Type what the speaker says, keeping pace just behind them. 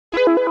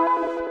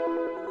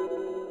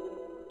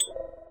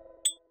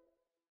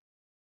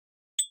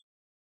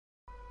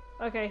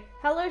Okay,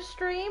 hello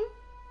stream.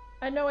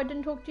 I know I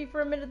didn't talk to you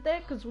for a minute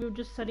there because we were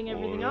just setting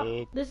everything up.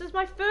 This is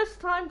my first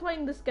time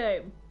playing this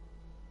game.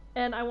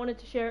 And I wanted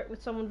to share it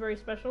with someone very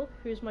special,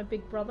 who's my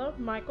big brother,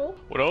 Maikel.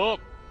 What up?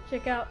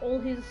 Check out all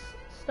his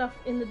stuff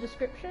in the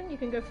description. You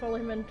can go follow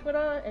him on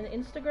Twitter and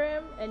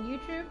Instagram and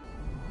YouTube.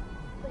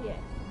 But yeah.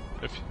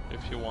 If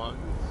you want.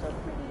 So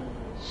pretty.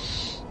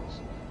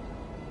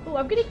 Oh,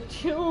 I'm getting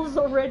chills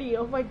already.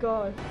 Oh my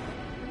god.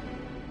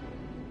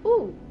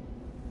 Ooh.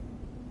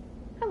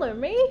 Hello,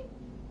 me.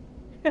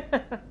 Yay,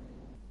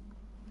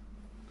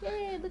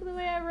 look at the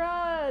way I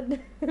run.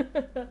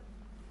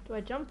 Do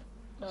I jump?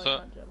 No, So, I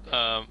can't jump yet.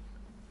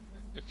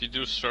 if you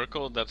do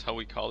circle, that's how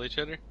we call each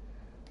other.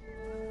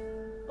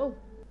 Oh.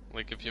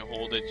 Like if you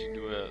hold it, you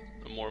do a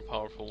more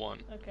powerful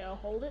one. Okay, I'll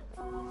hold it.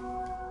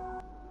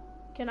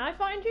 Can I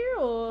find you,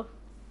 or?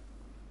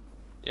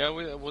 Yeah,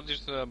 we'll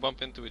just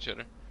bump into each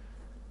other.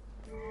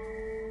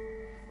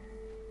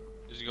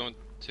 Just going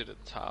to the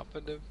top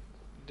of the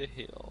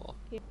hill.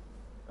 Yeah.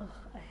 Ugh,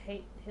 I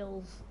hate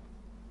hills.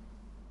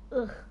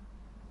 Ugh.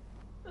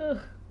 Ugh.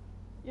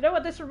 You know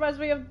what this reminds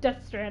me of?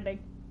 Death Stranding.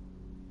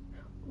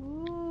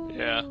 Ooh.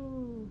 Yeah.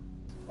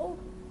 Oh.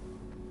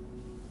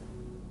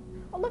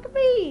 Oh, look at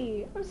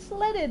me! I'm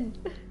sledding.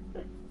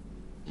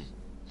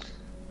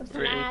 I'm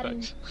Great sledding.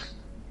 Apex.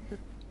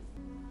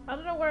 I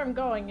don't know where I'm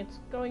going. It's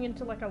going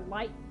into like a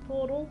light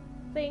portal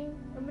thing.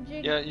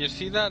 Yeah, you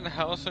see that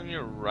house on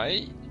your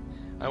right?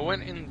 I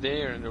went in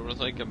there and there was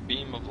like a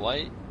beam of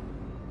light.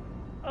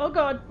 Oh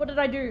god, what did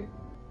I do?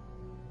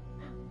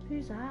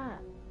 Who's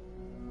that?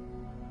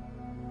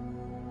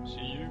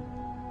 See you?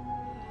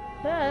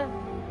 There.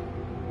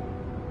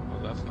 Oh,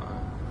 that's not.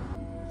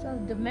 Is that a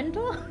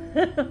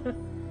Dementor?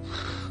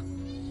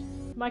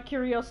 My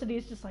curiosity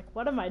is just like,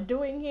 what am I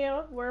doing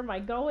here? Where am I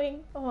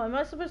going? Oh, am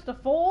I supposed to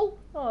fall?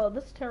 Oh,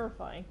 that's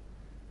terrifying.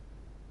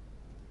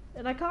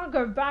 And I can't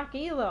go back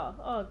either.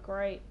 Oh,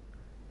 great.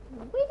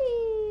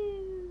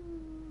 Whee!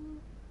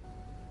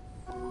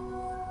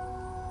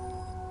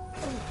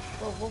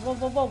 Whoa, whoa, whoa,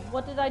 whoa, whoa.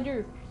 What did I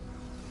do?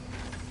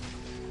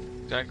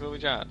 Exactly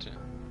what you had to.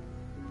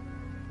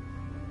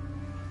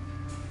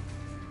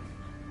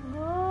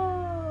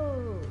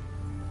 Oh.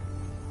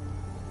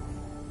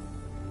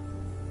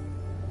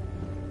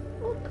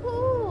 Oh,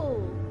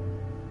 cool.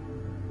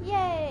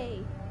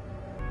 Yay.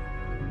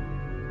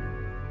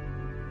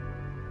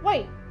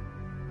 Wait.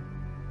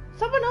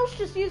 Someone else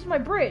just used my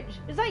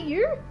bridge. Is that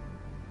you?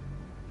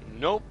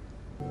 Nope.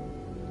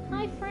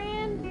 Hi,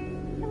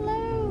 friend.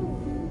 Hello.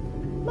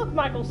 Look,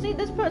 Maikel, see,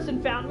 this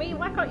person found me.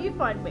 Why can't you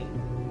find me?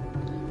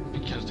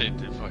 Because they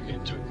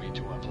fucking took me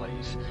to a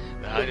place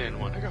that I didn't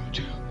want to go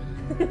to.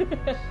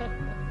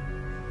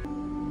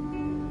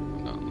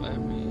 Don't let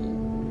me.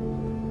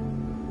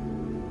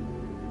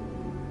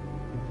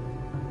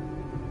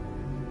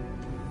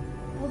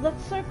 Oh,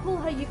 that's so cool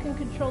how you can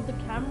control the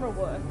camera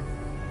work.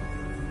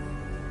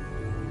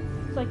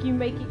 It's like you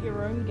make it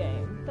your own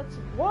game. That's...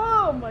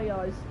 Whoa, my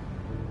eyes.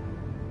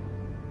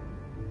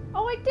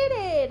 Oh, I did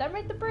it! I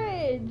made the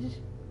bridge!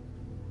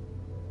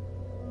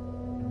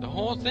 The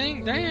whole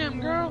thing? Damn,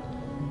 girl!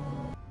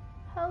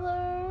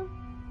 Hello?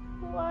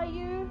 Who are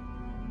you?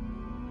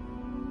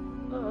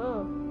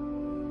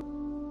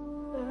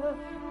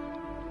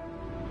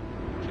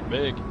 She's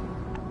big.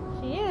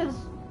 She is.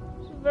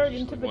 She's very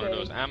She's like one of intimidating.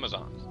 those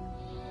Amazons.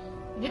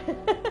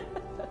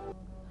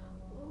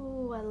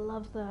 Ooh, I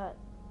love that.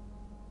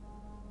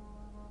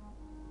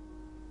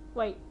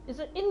 Wait, is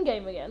it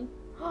in-game again?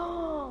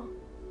 Oh,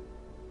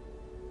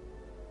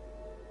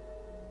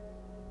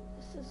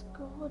 this is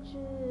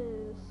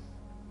gorgeous.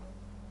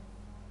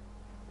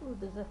 Ooh,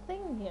 there's a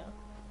thing here.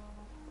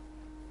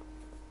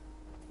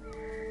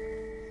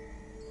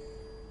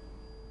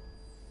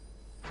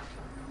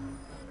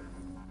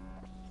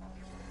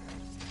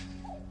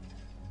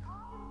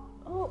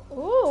 Oh,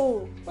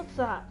 ooh, what's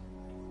that?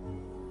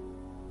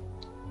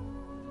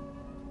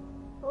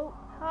 Oh,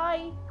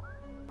 hi.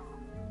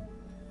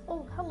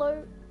 Oh,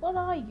 hello. What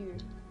are you?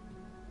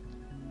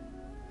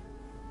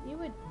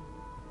 You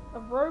a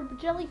robe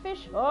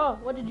jellyfish? Oh,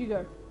 where did you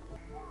go?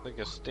 Like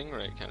a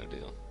stingray kind of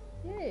deal.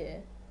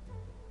 Yeah.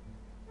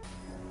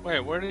 Wait,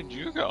 where did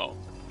you go?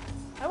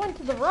 I went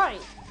to the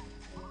right.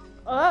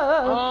 Oh.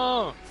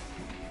 Oh!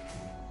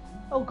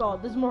 Oh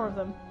god, there's more of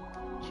them.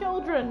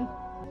 Children.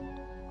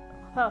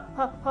 Oh,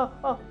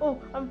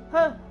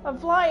 I'm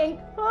flying.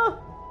 Oh,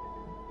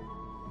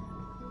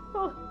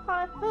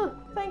 hi. Oh,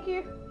 thank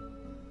you.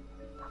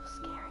 That was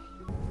scary.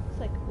 It's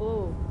like,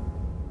 oh.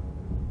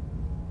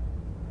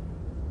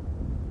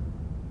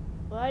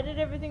 Why did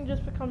everything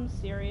just become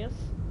serious?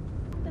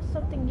 There's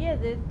something, yeah,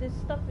 there's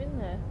stuff in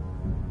there.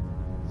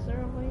 Is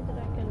there a way that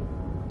I can...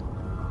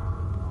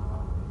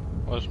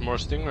 Oh, there's more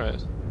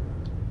stingrays.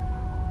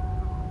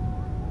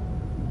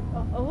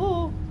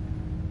 Oh.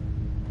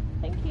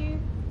 Thank you.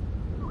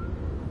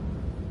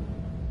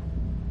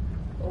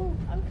 Oh,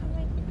 I'm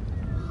coming.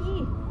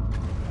 Here.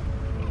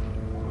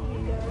 There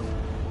you go.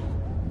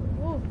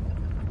 Oh.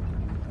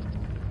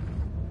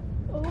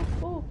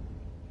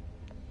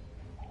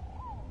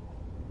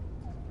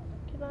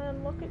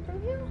 walk it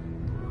from here?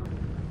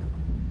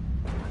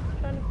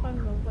 Trying to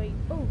find my way.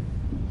 Oh,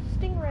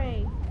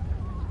 stingray.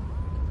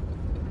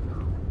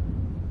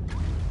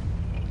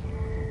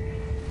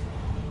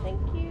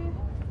 Thank you.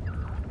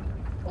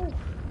 Oh.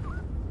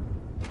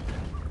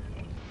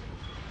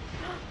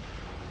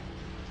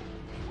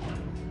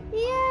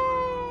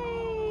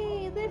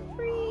 Yay! They're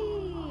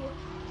free.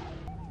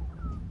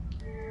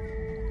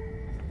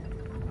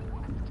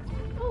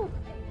 Oh.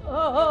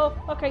 Oh.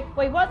 Okay.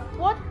 Wait. What?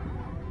 What?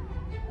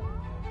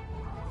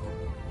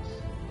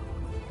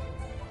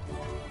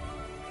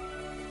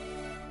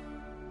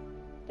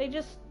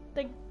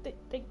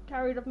 They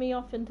carried me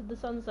off into the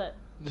sunset.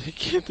 They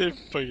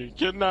fucking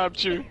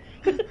kidnapped you.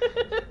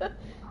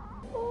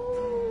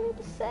 Oh,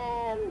 the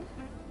sand.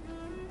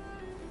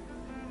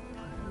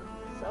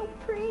 So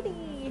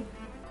pretty.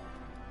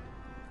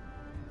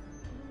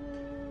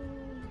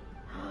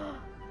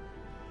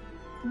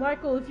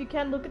 Michael, if you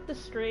can look at the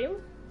stream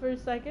for a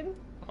second.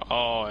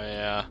 Oh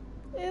yeah.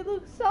 It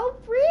looks so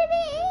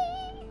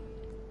pretty.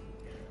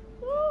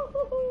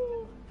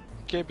 Woo-hoo-hoo.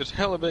 Cape is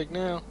hella big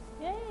now.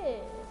 Yeah,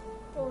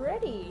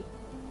 already.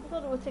 I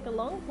thought it would take a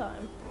long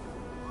time.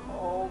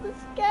 Oh, this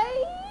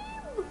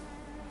game!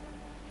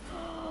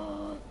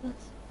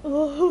 That's...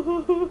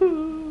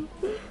 Oh,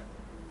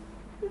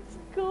 it's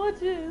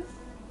gorgeous.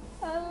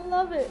 I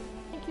love it.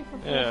 Thank you for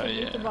forcing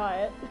me to buy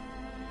it.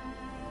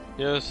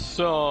 You're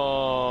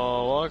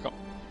so welcome.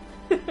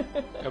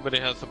 Everybody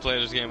has to play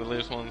this game at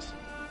least once.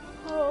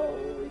 Oh,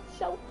 it's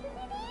so pretty.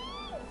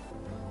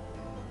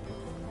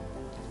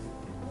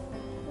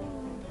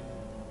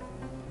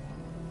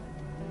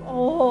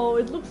 Oh,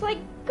 it looks like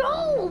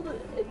gold!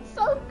 It's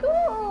so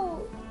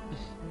cool!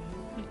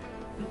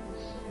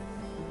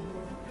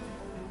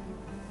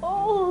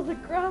 Oh, the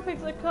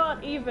graphics, I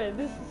can't even.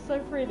 This is so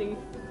pretty.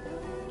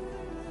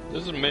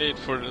 This is made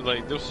for,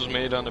 like, this was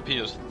made on the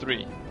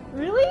PS3.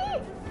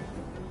 Really?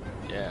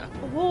 Yeah.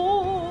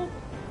 Oh,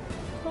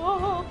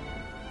 oh.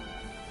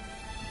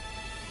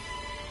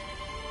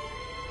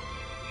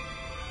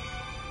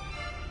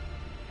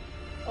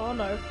 Oh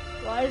no,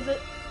 why is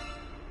it?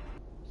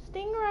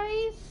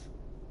 Stingrays?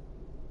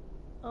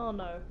 Oh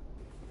no.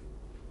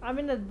 I'm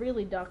in a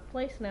really dark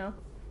place now.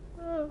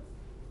 Oh.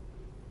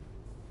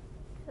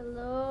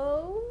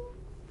 Hello?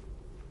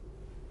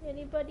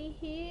 Anybody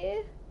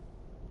here?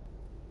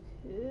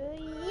 Yeah.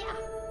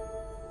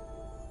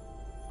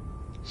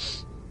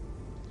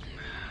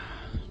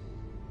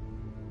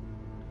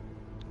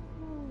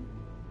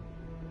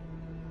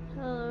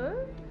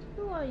 Hello?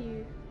 Who are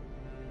you?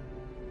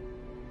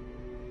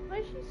 Why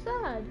is she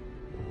sad?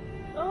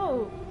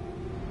 Oh.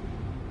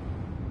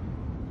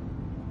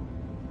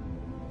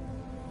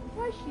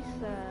 Why is she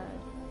sad?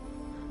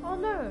 Oh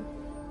no.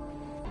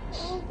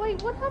 Oh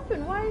wait, what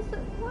happened? Why is it?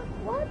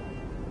 What?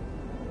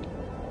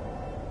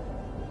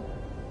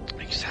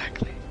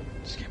 Exactly.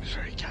 This game is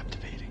very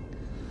captivating.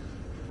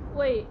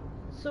 Wait,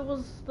 so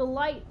was the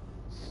light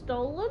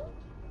stolen?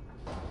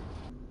 I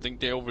think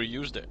they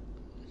overused it.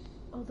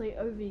 Oh, they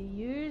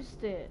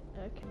overused it.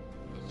 Okay.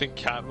 I think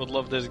Kat would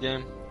love this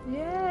game.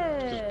 Yeah.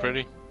 It's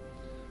pretty.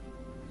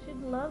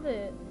 She'd love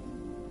it.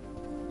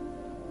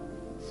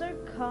 It's so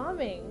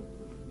calming.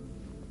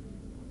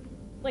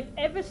 Like,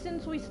 ever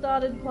since we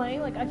started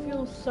playing, like, I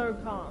feel so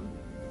calm.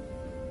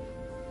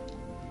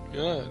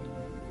 Good.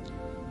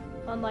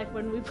 Unlike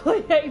when we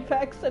play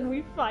Apex and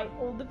we fight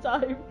all the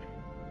time.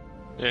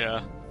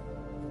 Yeah.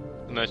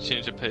 And I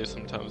change the pace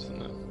sometimes,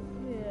 isn't it?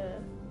 Yeah.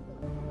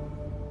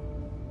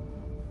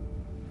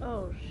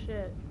 Oh,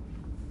 shit.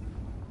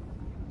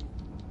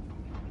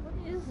 What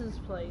is this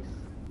place?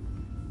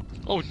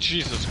 Oh,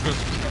 Jesus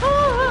Christ.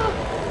 Ah!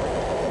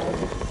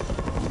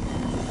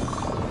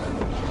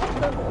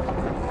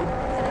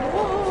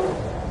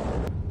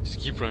 Whoa. Just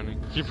keep running.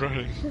 Keep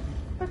running.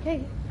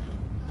 Okay.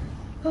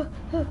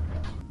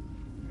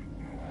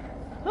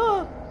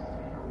 Oh.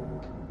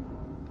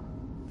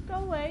 Go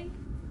away,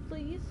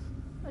 please.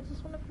 I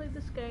just want to play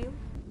this game.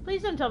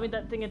 Please don't tell me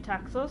that thing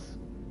attacks us.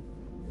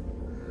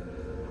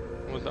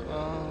 What the?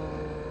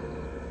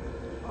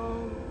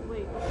 Oh,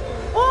 wait.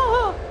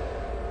 Oh!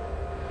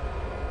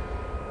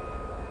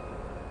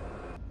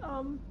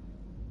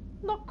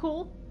 Not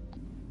cool.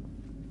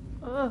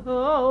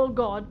 Oh,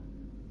 God.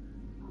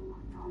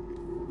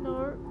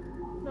 No.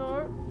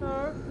 No.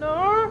 No. No.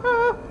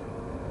 No!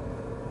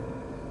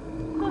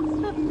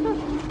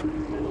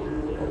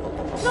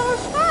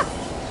 Ah!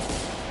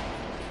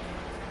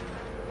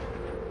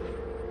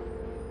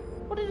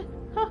 What did it?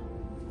 Huh?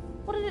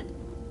 What did it?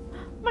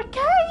 My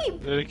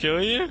cape! Did it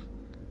kill you?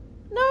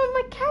 No,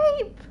 my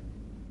cape!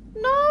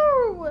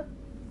 No!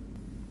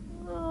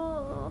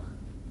 Oh.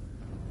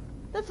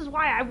 This is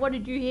why I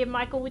wanted you here,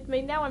 Michael, with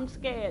me. Now I'm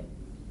scared.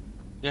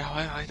 Yeah,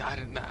 I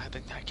didn't.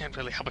 I can't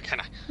really help it,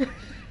 can I?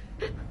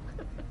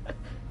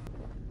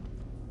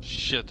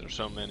 Shit, there's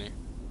so many.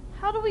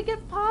 How do we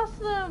get past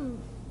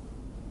them?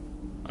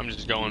 I'm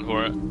just going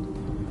for it.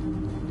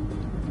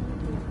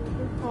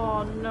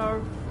 Oh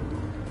no.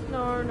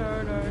 No,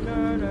 no, no,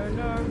 no, no,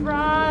 no.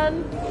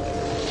 Run!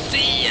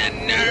 See ya,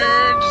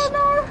 nerds! No,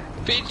 no.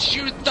 Bitch,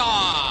 you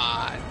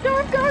thought!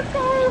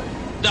 go!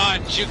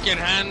 Thought you can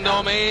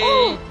handle me?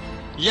 Oh.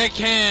 You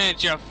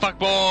can't, you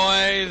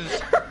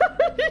fuckboys!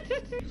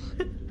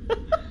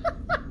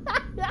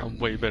 I'm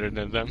way better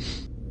than them.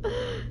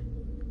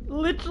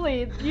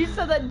 Literally, you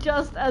said that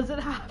just as it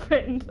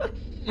happened.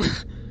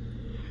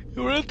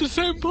 We're at the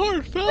same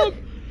part, fam!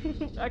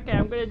 Okay,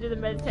 I'm gonna do the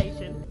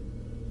meditation.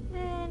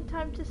 And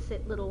time to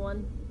sit, little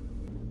one.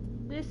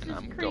 This is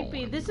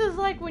creepy. This is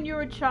like when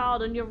you're a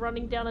child and you're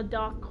running down a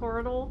dark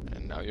corridor.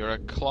 And now you're a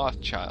cloth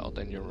child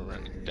and you're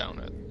running down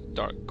a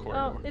dark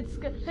corridor. Oh,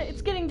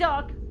 it's getting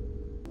dark.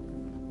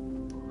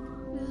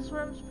 Is this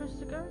where I'm supposed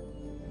to go?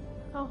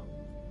 Oh.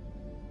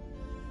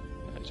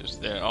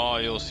 Just there. Oh,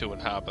 you'll see what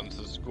happens.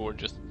 It's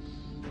gorgeous.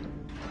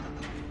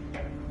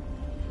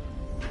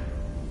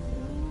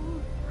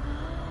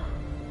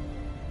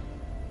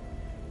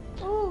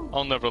 Oh.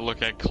 I'll never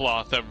look at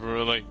cloth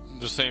ever like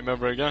the same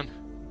ever again.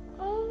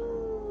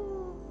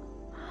 Oh.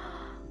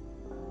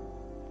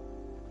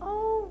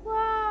 Oh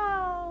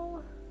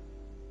wow.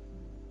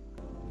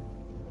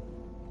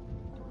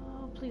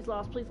 Oh, please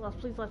last, please last,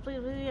 please last,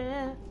 please.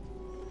 Yeah.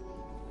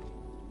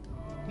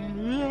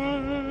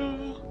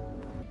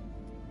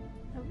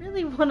 I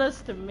really want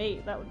us to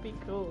meet. That would be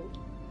cool.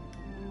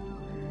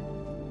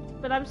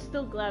 But I'm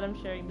still glad I'm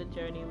sharing the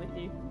journey with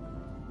you.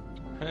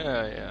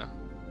 Yeah.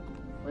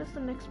 Where's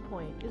the next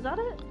point? Is that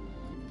it?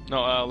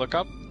 No, look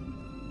up.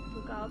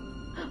 Look up.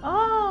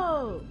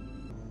 Oh!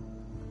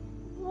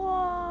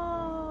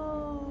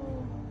 Whoa!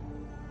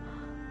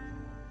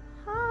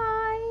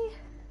 Hi!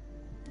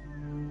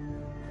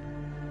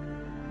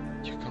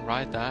 You can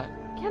ride that.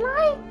 Can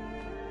I?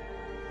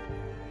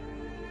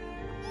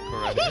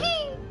 Correct.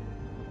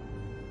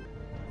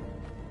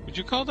 Would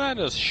you call that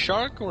a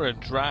shark or a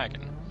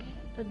dragon?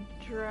 A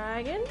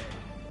dragon?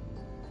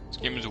 This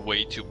game is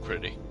way too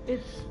pretty.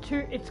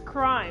 It's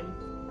crime.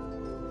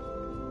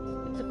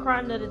 It's a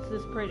crime that it's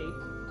this pretty.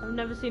 I've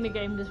never seen a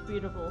game this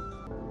beautiful.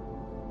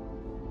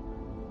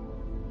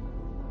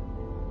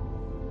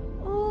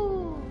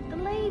 Ooh, the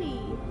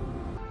lady.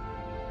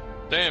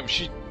 Damn,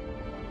 she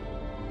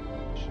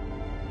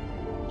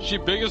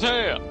big as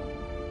hell.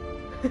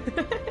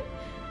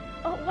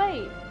 Oh,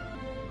 wait.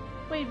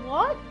 Wait,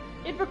 what?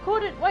 It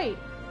recorded, wait.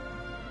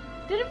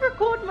 Did it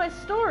record my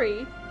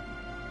story?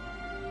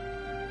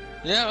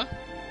 Yeah.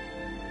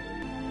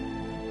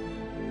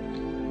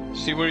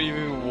 See where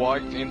you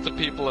walked into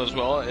people as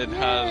well? It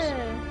has...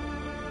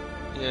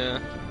 Yeah.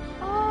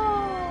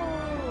 Oh.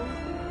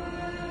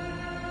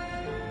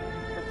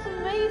 That's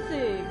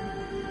amazing.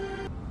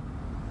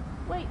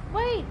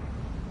 Wait.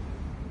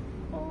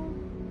 Oh.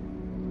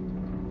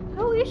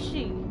 Who is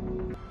she?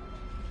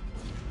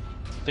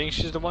 Think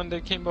she's the one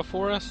that came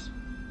before us?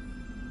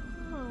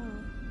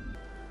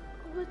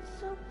 Oh, it's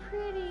so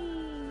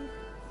pretty.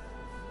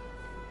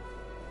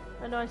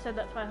 I know I said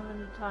that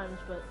 500 times,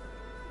 but...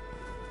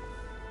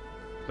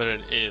 But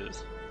it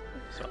is.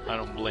 So I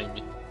don't blame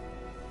you.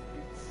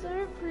 It's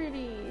so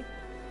pretty.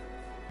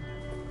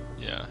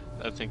 Yeah,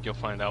 I think you'll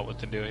find out what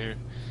to do here.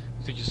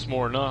 I think you're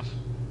smart enough.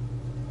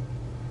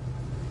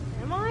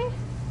 Am I?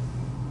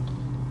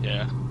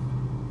 Yeah.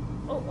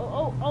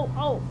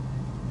 Oh.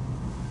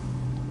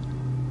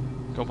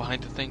 Go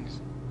behind the things.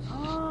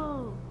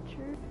 Oh,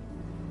 true.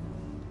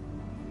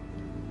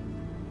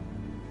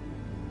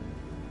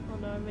 Oh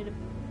no, I made it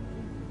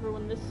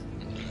ruin this.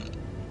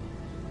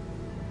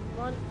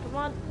 Come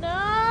on,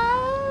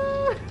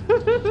 no!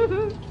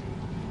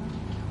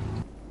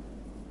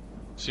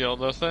 See all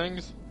those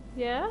things?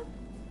 Yeah?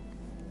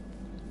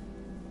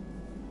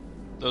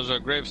 Those are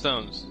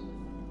gravestones.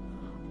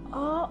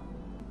 Oh,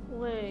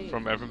 wait.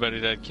 From everybody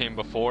that came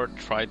before,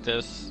 tried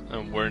this,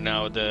 and we're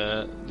now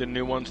the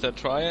new ones that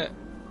try it.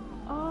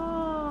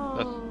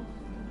 Oh.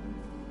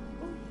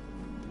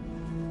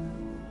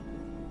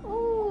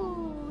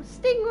 Ooh,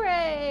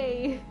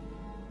 stingray!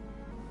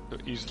 They're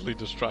easily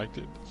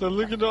distracted. So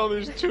look at all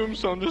these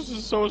tombstones, this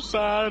is so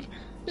sad.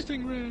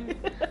 Stingray.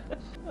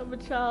 I'm a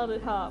child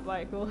at heart,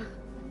 Michael.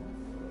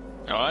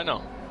 Oh, I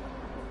know.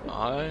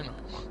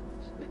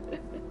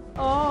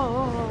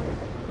 Oh.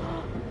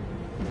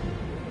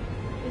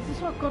 Is this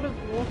what God of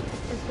War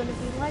is going to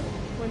be like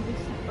when we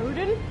see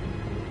Odin?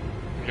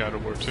 God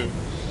of War 2.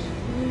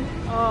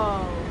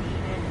 Oh,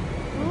 shit.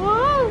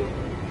 Whoa!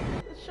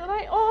 Should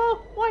I?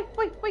 Oh, wait.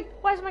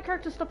 Why is my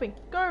character stopping?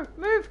 Go,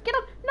 move, get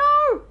up.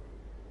 No!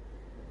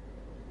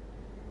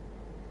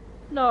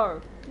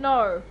 No.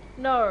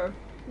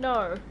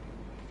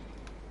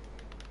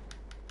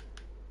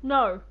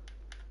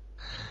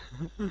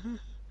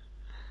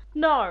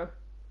 No.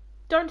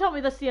 Don't tell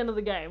me that's the end of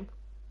the game.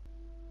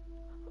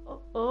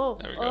 Oh.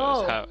 There we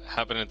go. It's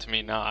happening to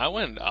me now. I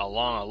went a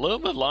little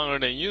bit longer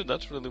than you.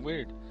 That's really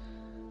weird.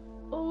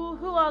 Oh,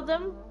 who are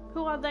them?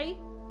 Who are they?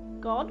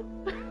 God?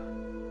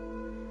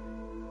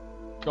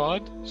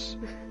 God?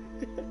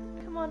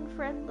 Come on,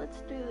 friend.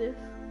 Let's do this.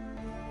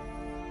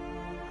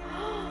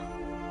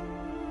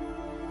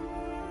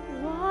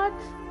 What?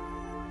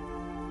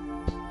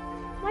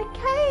 My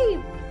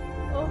cape!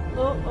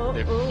 Oh.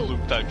 They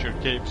flooped out your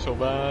cape so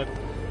bad.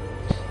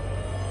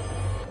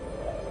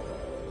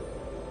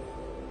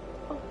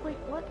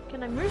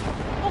 Can I move?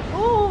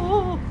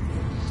 Oh,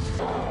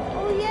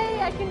 oh,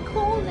 yay, I can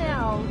call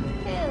now.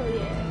 Hell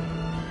yeah.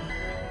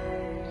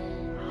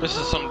 This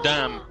is some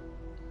damn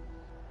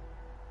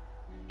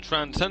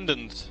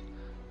transcendence.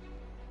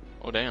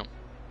 Oh damn.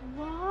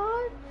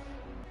 What?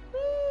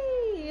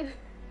 Whee!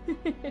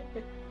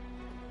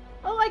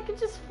 Oh, I can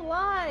just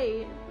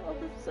fly. Oh,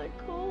 that's so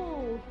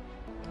cool.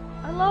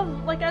 I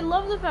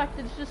love the fact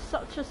that it's just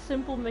such a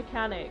simple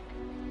mechanic.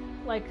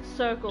 Like,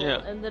 circle,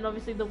 Yeah. and then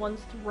obviously the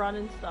ones to run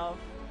and stuff.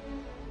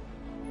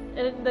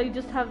 And they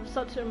just have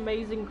such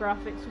amazing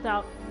graphics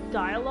without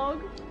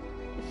dialogue.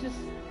 It's just...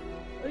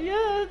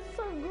 yeah, it's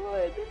so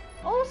good.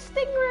 Oh,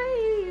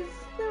 stingrays!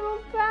 They're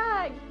all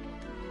back!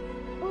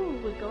 Oh,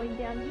 we're going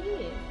down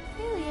here.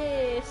 Hell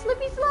yeah!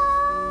 Slippy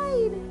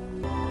slide!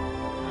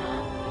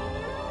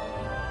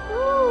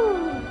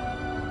 Ooh!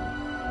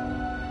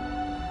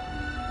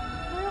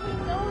 Where are we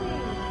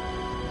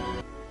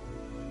going?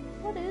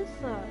 What is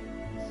that?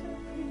 It's so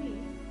pretty.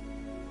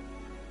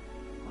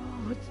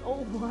 Oh, it's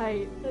all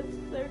white. That's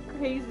so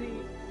crazy.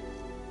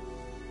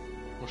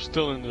 We're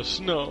still in the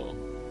snow.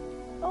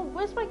 Oh,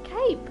 where's my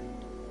cape?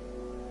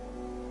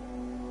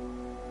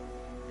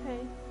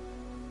 Okay.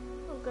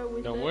 I'll go with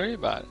it. Don't worry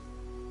about it.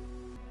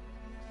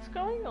 What's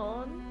going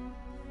on?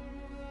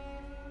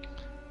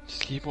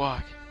 Just keep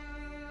walking.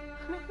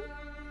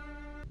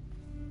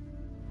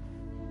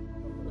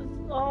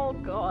 Oh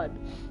god.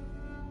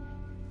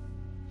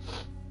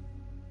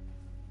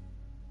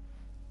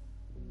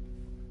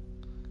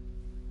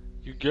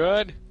 You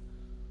good?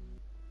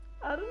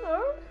 I don't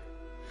know.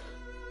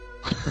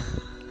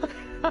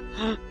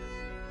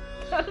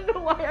 I don't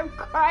know why I'm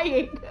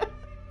crying.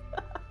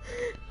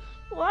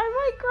 Why am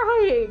I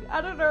crying?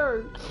 I don't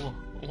know.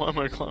 Why am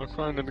I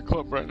crying in the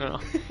club right now?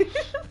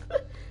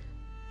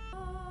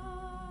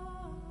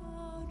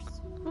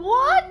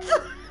 What?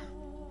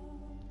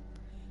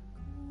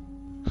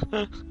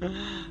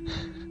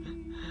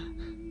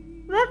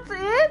 That's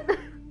it?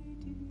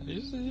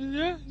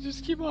 Yeah,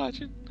 just keep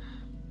watching.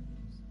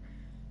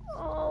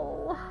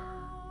 Oh.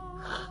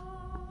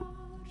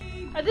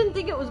 I didn't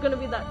think it was gonna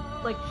be that,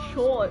 like,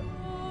 short.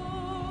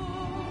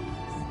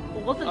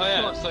 It wasn't Oh,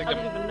 yeah, short. it's like I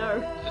don't even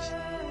know.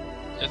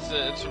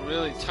 It's a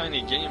really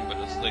tiny game, but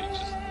it's like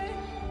just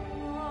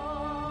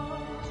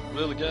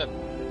really good.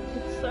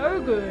 It's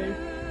so good.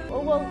 Oh,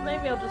 well,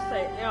 maybe I'll just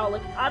say it now.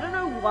 Like, I don't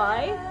know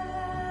why.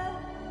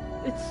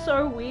 It's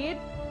so weird.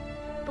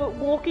 But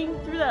walking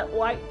through that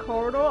white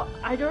corridor,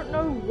 I don't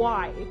know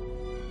why.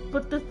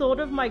 But the thought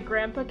of my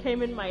grandpa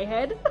came in my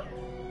head.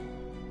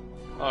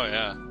 Oh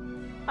yeah.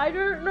 I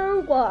don't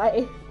know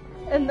why.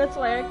 And that's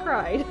why I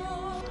cried.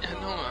 Yeah,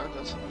 no man,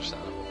 that's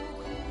understandable.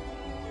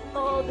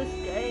 Oh, this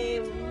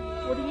game.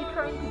 What are you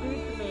trying to do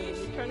to me? Are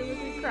you trying to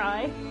make me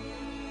cry?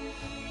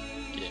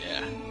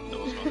 Yeah, that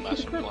was my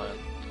master plan.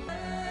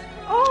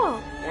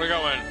 Oh! We're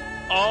going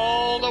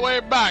all the way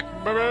back,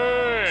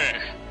 baby!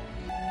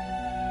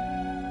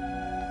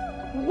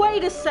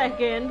 Wait a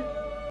second!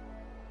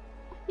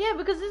 Yeah,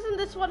 because isn't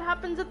this what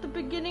happens at the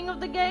beginning of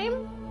the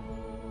game?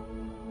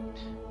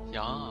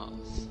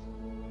 Yes.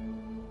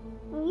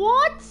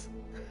 What?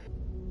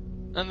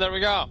 And there we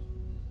go.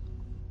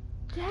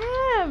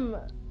 Damn!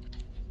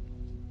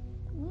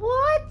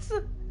 What?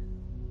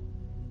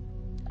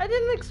 I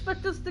didn't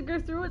expect us to go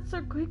through it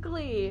so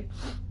quickly.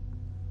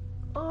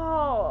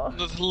 Oh.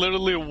 That's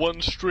literally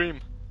one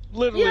stream.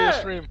 Literally a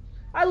stream.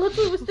 I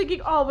literally was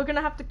thinking, oh, we're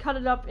gonna have to cut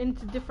it up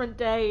into different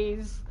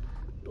days.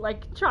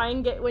 Like, try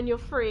and get when you're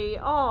free.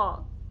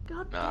 Oh,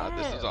 god damn. Nah,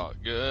 this is all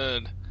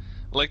good.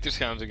 I like these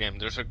kinds of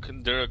games.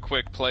 They're a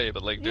quick play,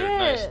 but like they're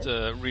nice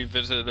to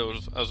revisit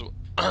those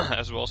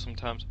as well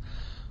sometimes.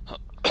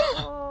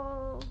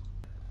 Oh,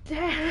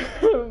 damn!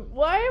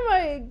 Why am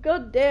I?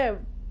 God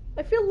damn!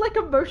 I feel like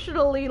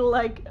emotionally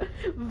like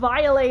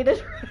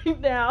violated right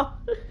now.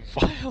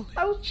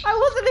 I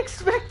wasn't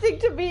expecting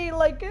to be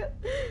like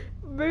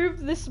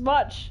moved this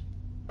much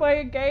by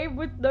a game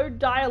with no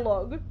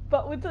dialogue,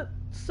 but with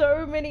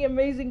so many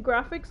amazing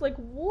graphics. Like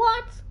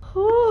what?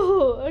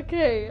 Whew,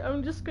 okay,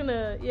 I'm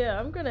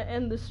gonna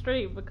end the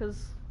stream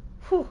because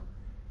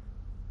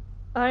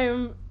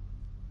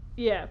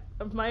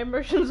my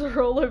emotions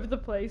are all over the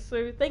place.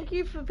 So thank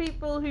you for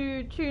people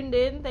who tuned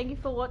in. Thank you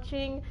for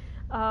watching.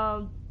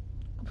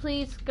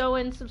 Please go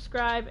and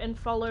subscribe and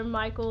follow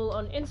Maikel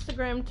on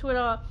Instagram,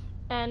 Twitter,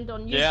 and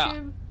on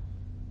YouTube.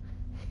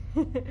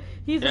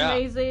 He's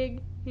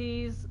amazing.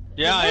 He's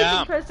an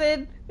amazing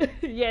person.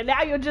 Yeah,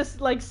 now you're just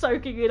like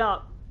soaking it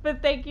up.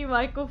 But thank you,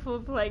 Maikel, for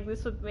playing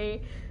this with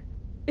me.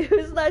 It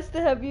was nice to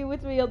have you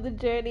with me on the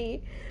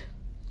journey.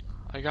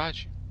 I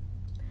got you.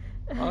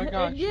 I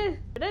got you. Yeah.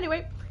 But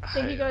anyway,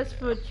 thank you guys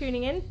for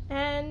tuning in,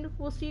 and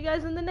we'll see you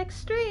guys in the next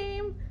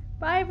stream.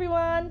 Bye,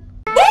 everyone.